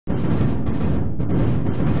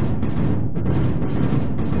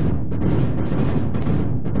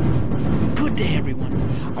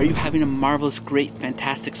having a marvelous, great,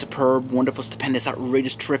 fantastic, superb, wonderful, stupendous,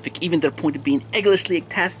 outrageous, terrific, even to the point of being egglessly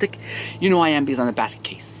ectastic? You know I am, because I'm the basket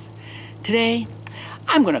case. Today,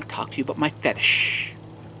 I'm going to talk to you about my fetish,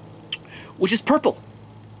 which is purple.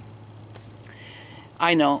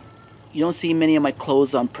 I know, you don't see many of my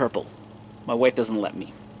clothes on purple. My wife doesn't let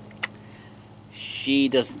me. She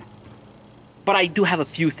doesn't. But I do have a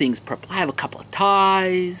few things purple. I have a couple of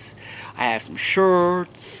ties. I have some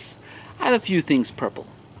shirts. I have a few things purple.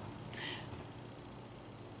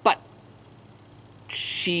 But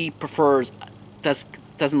she prefers,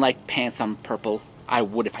 doesn't like pants on purple. I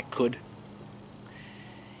would if I could.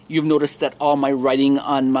 You've noticed that all my writing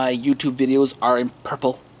on my YouTube videos are in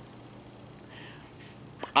purple.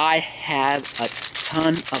 I have a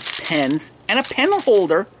ton of pens and a pen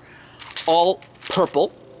holder, all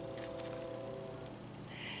purple.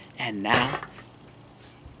 And now,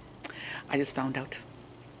 I just found out.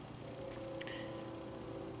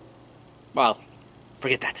 Well,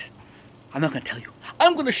 forget that. I'm not going to tell you.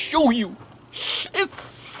 I'm going to show you. It's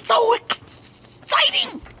so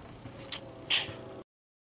exciting!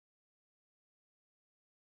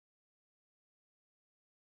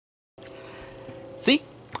 See?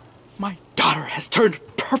 My daughter has turned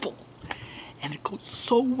purple, and it goes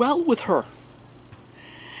so well with her.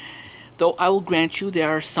 Though I will grant you there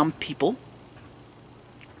are some people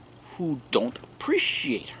who don't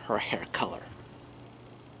appreciate her hair color.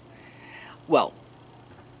 Well,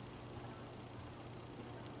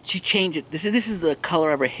 she changed it. This is the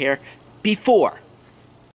color of her hair before.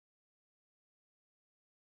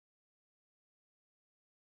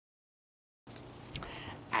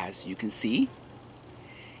 As you can see,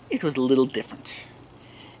 it was a little different.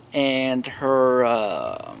 And her,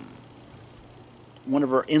 one of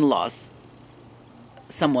her in-laws,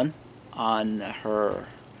 someone on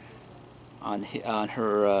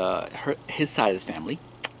his side of the family,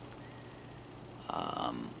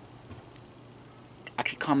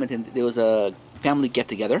 actually commented that there was a family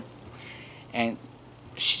get-together, and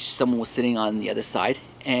someone was sitting on the other side,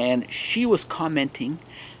 and she was commenting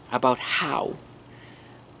about how,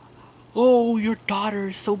 oh, your daughter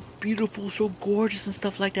is so beautiful, so gorgeous and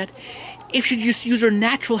stuff like that, if she just use her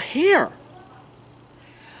natural hair.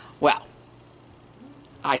 Well,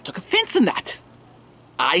 I took offense in that.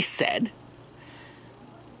 I said,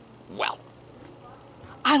 well,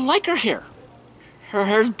 I like her hair. Her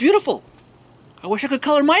hair is beautiful. I wish I could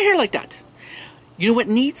color my hair like that. You know what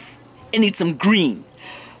it needs? It needs some green.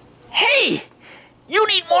 Hey! You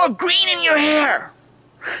need more green in your hair!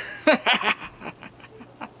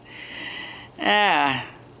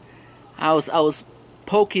 I was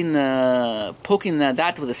poking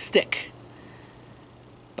that with a stick.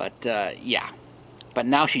 But yeah. But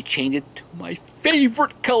now she changed it to my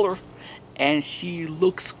favorite color, and she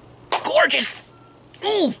looks gorgeous.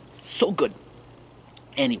 Ooh, so good.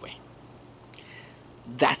 Anyway,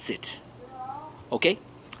 that's it. Okay?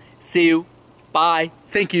 See you. Bye.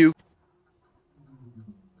 Thank you.